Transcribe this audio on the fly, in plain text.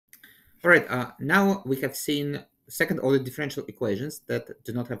All right, now we have seen second order differential equations that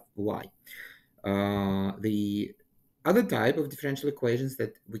do not have y. The other type of differential equations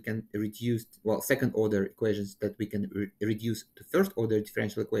that we can reduce, well, second order equations that we can reduce to first order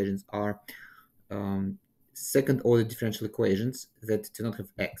differential equations are second order differential equations that do not have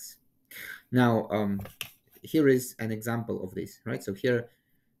x. Now, here is an example of this, right? So here,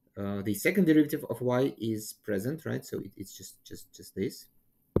 the second derivative of y is present, right? So it's just this.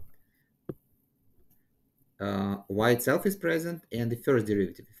 Y itself is present, and the first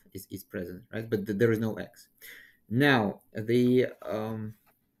derivative is present, right? But there is no x. Now, the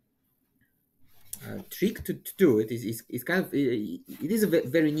trick to do it is kind of, it is a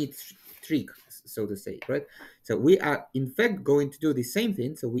very neat trick, so to say, right? So we are in fact going to do the same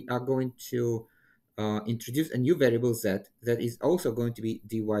thing. So we are going to introduce a new variable z that is also going to be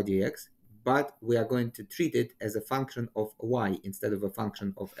dy dx, but we are going to treat it as a function of y instead of a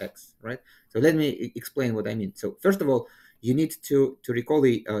function of x, right? So let me explain what I mean. So first of all, you need to recall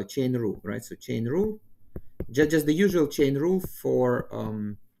the chain rule, right? So chain rule, just the usual chain rule for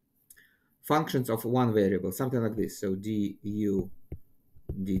functions of one variable, something like this. So du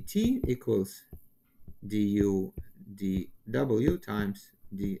dt equals du dw times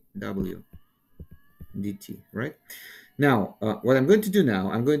dw dt, right? Now, what I'm going to do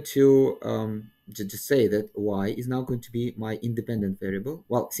now, I'm going to just say that y is now going to be my independent variable.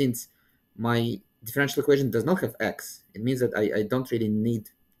 Well, since my differential equation does not have x, it means that I don't really need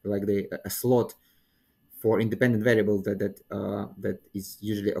like a slot for independent variable that is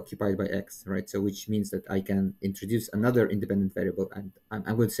usually occupied by x, right? So which means that I can introduce another independent variable, and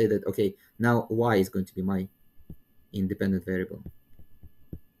I'm going to say that, okay, now y is going to be my independent variable.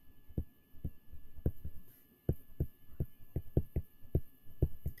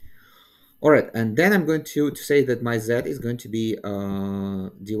 All right, and then I'm going to say that my z is going to be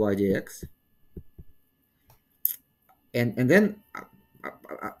dy dx, and then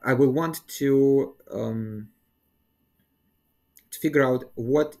I will want to figure out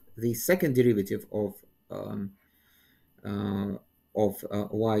what the second derivative uh, of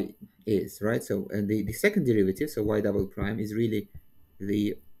y is, right? So, and the second derivative, so y double prime, is really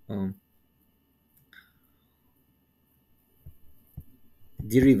the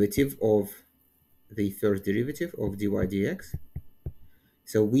derivative of the first derivative of dy dx,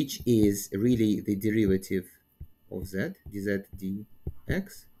 so which is really the derivative of z, dz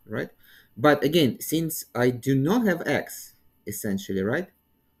dx, right? But again, since I do not have x, essentially, right,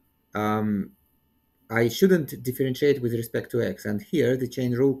 I shouldn't differentiate with respect to x, and here the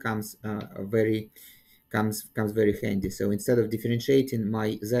chain rule comes comes very handy. So instead of differentiating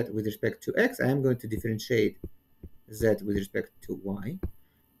my z with respect to x, I am going to differentiate z with respect to y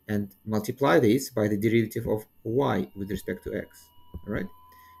and multiply this by the derivative of y with respect to x, all right?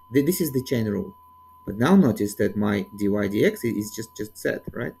 This is the chain rule. But now notice that my dy dx is just z,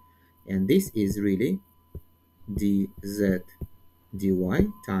 right? And this is really dz dy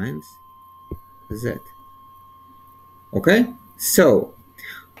times z. Okay, so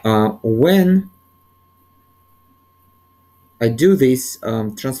when I do this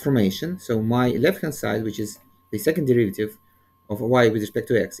transformation, so my left hand side, which is the second derivative of y with respect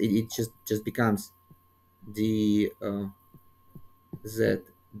to x, it just becomes dz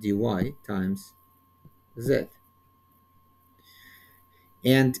dy times z.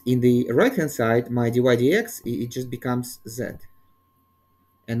 And in the right hand side, my dy dx, it just becomes z.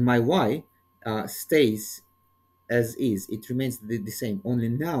 And my y stays as is. It remains the same, only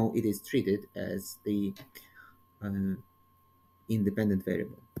now it is treated as the independent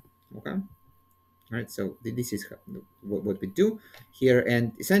variable. Okay? All right, so this is what we do here.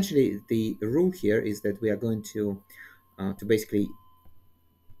 And essentially, the rule here is that we are going to basically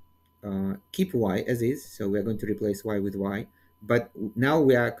keep y as is. So we are going to replace y with y. But now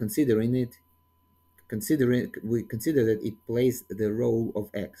we are we consider that it plays the role of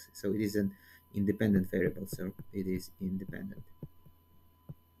x, so it is an independent variable, so it is independent.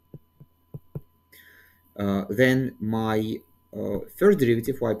 Then my first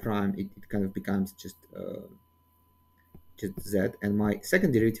derivative y prime, it kind of becomes just z, and my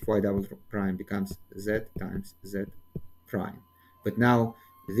second derivative y double prime becomes z times z prime. But now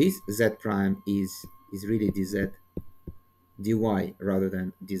this z prime is really dz dy rather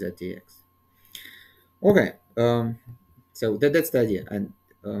than dz dx. Okay, so that's the idea. And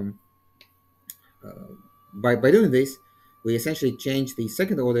by doing this, we essentially change the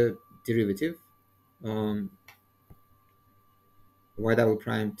second order derivative y double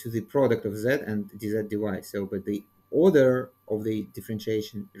prime to the product of z and dz dy. So, but the order of the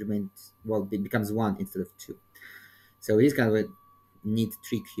differentiation remains, well, it becomes 1 instead of 2. So it is kind of a neat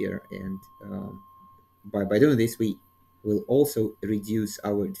trick here, and by doing this, we will also reduce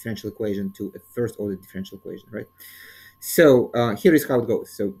our differential equation to a first order differential equation, right? So here is how it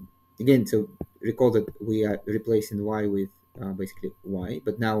goes. So again, so recall that we are replacing y with basically y,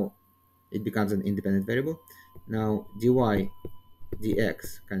 but now it becomes an independent variable. Now dy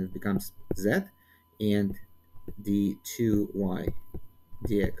dx kind of becomes z, and the 2y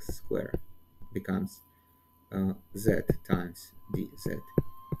dx square becomes z times dz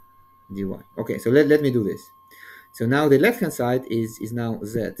dy. Okay, so let me do this. So now the left hand side is now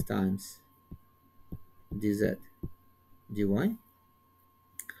z times dz dy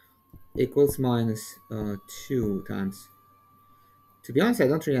equals minus 2 times. To be honest, I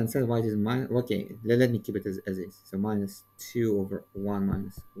don't really understand why it is minus. Okay, let me keep it as is. So minus 2 over 1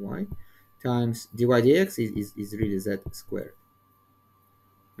 minus y times dy dx is really z squared.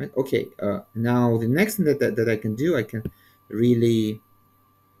 Right? Okay, now the next thing that I can do, I can really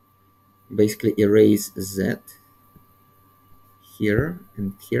basically erase z here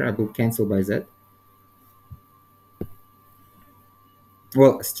and here. I will cancel by z.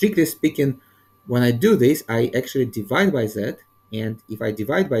 Well, strictly speaking, when I do this, I actually divide by z, and if I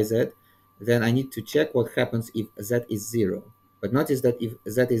divide by z, then I need to check what happens if z is 0. But notice that if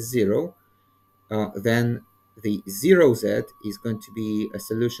z is 0, then the 0z is going to be a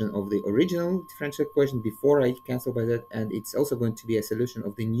solution of the original differential equation before I cancel by z, and it's also going to be a solution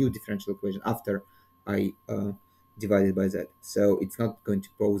of the new differential equation after I divide it by z. So it's not going to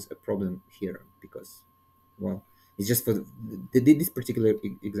pose a problem here because, well, it's just for this particular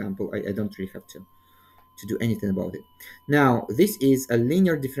example, I don't really have to do anything about it. Now, this is a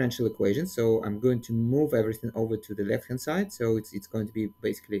linear differential equation, so I'm going to move everything over to the left-hand side. So it's going to be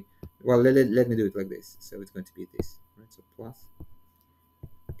basically, well, let me do it like this. So it's going to be this, right? So plus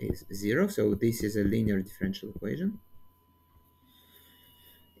is 0. So this is a linear differential equation.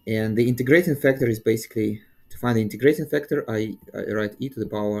 And the integrating factor is basically, to find the integrating factor, I write e to the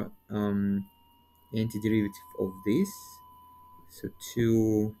power antiderivative of this. So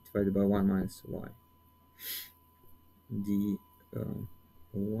 2 divided by 1 minus y dy.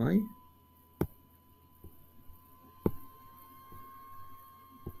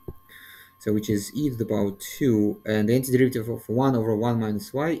 So which is e to the power 2, and the antiderivative of 1 over 1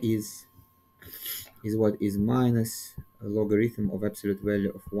 minus y is what is minus a logarithm of absolute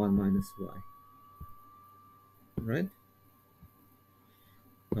value of 1 minus y, right?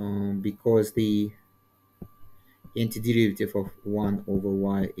 Because the antiderivative of 1 over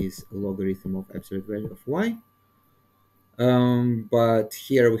y is a logarithm of absolute value of y. But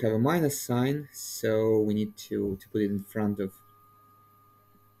here we have a minus sign, so we need to put it in front of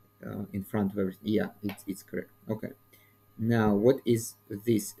everything. Yeah, it's correct. Okay. Now, what is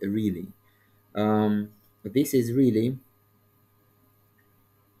this really? This is really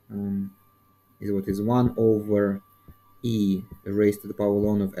is what is 1 over e raised to the power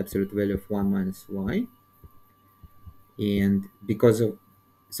ln of absolute value of 1 minus y, and because of,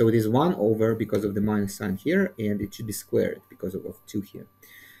 so it is 1 over because of the minus sign here, and it should be squared because of 2 here,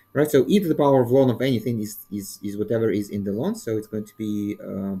 right? So e to the power of ln of anything is whatever is in the ln, so it's going to be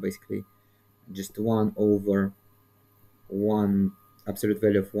basically just 1 over 1 absolute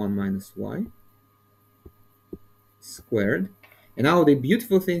value of 1 minus y squared. And now the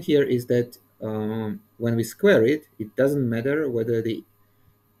beautiful thing here is that when we square it, it doesn't matter whether the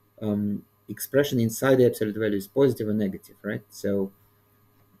expression inside the absolute value is positive or negative, right? So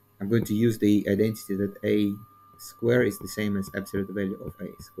I'm going to use the identity that a square is the same as absolute value of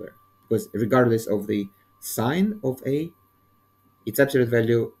a square, because regardless of the sign of a, its absolute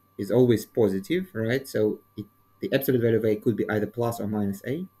value is always positive, right? So the absolute value of a could be either plus or minus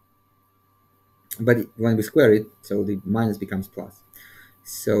a, but when we square it, so the minus becomes plus.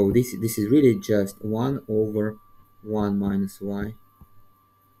 So this is really just 1 over 1 minus y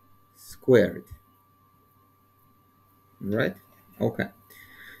squared, right? Okay.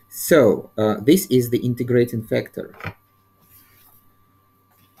 So this is the integrating factor.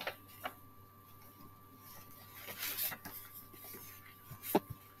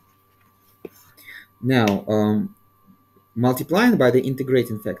 Now, multiplying by the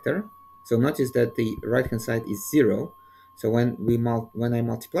integrating factor, so notice that the right hand side is 0. So when I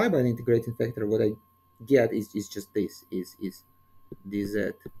multiply by the integrating factor, what I get is just this, is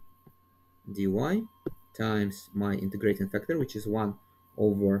dz dy times my integrating factor, which is 1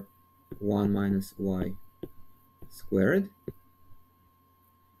 over 1 minus y squared.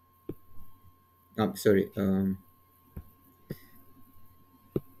 I'm sorry.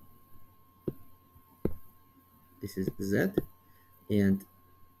 This is z, and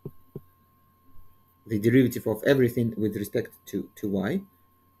the derivative of everything with respect to y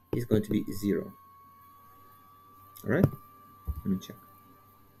is going to be 0. All right, let me check.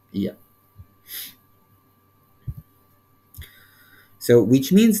 Yeah. So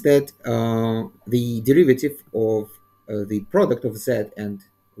which means that the derivative of the product of z and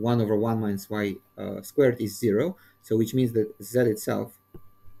 1 over 1 minus y squared is 0. So which means that z itself,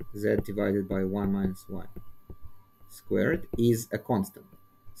 z divided by 1 minus y squared, is a constant,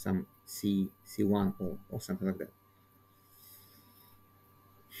 some c1 or something like that.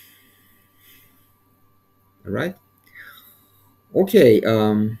 All right. Okay.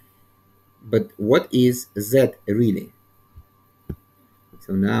 But what is z really?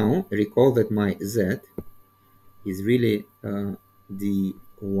 So now recall that my z is really dy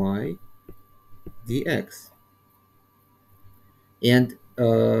dx. And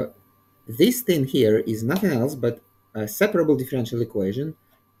this thing here is nothing else but a separable differential equation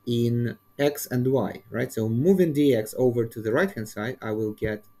in x and y, right? So moving dx over to the right-hand side, I will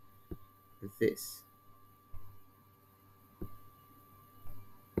get this.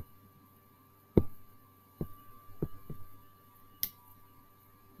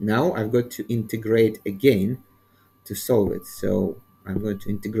 Now I've got to integrate again to solve it. So I'm going to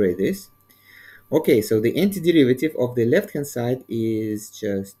integrate this. Okay, so the antiderivative of the left-hand side is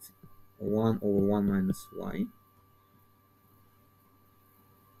just 1 over 1 minus y.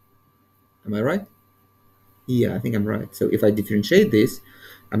 Am I right? Yeah, I think I'm right. So if I differentiate this,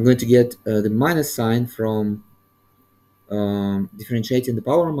 I'm going to get the minus sign from differentiating the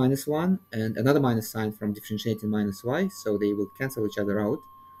power minus 1 and another minus sign from differentiating minus y. So they will cancel each other out.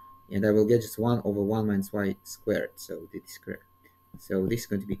 And I will get just 1 over 1 minus y squared. So this is correct. So this is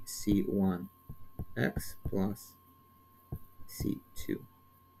going to be c1x plus c2.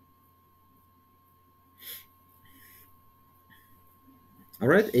 All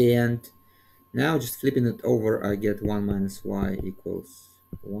right, and now just flipping it over, I get 1 minus y equals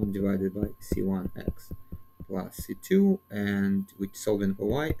 1 divided by c1x plus c2, and with solving for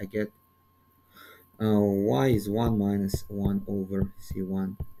y, I get y is 1 minus 1 over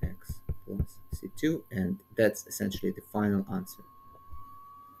c1x plus c2, and that's essentially the final answer.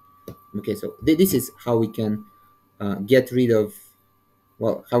 Okay, so this is how we can get rid of,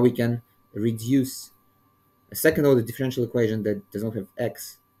 well, how we can reduce a second order differential equation that does not have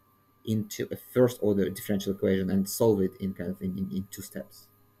x into a first order differential equation and solve it in kind of in 2 steps.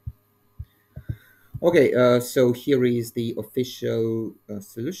 Okay, so here is the official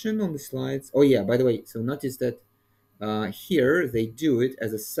solution on the slides. Oh yeah, by the way, so notice that here they do it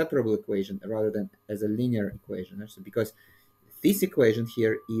as a separable equation rather than as a linear equation. So because this equation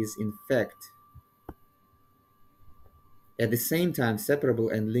here is in fact at the same time separable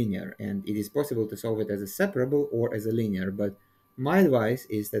and linear, and it is possible to solve it as a separable or as a linear, but my advice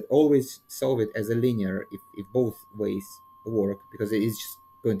is that always solve it as a linear if both ways work, because it is just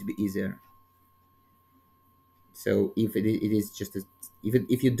going to be easier. So if it is just even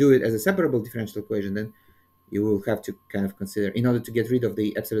if you do it as a separable differential equation, then you will have to kind of consider, in order to get rid of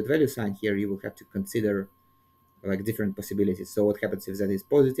the absolute value sign here, you will have to consider like different possibilities. So what happens if z is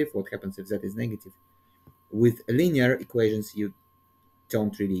positive, what happens if z is negative? With linear equations, you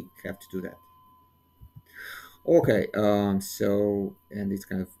don't really have to do that. Okay, so, and it's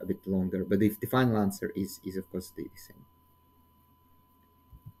kind of a bit longer, but the final answer is of course the same.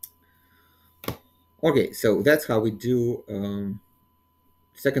 Okay, so that's how we do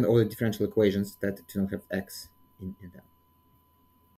second order differential equations that do not have x in them.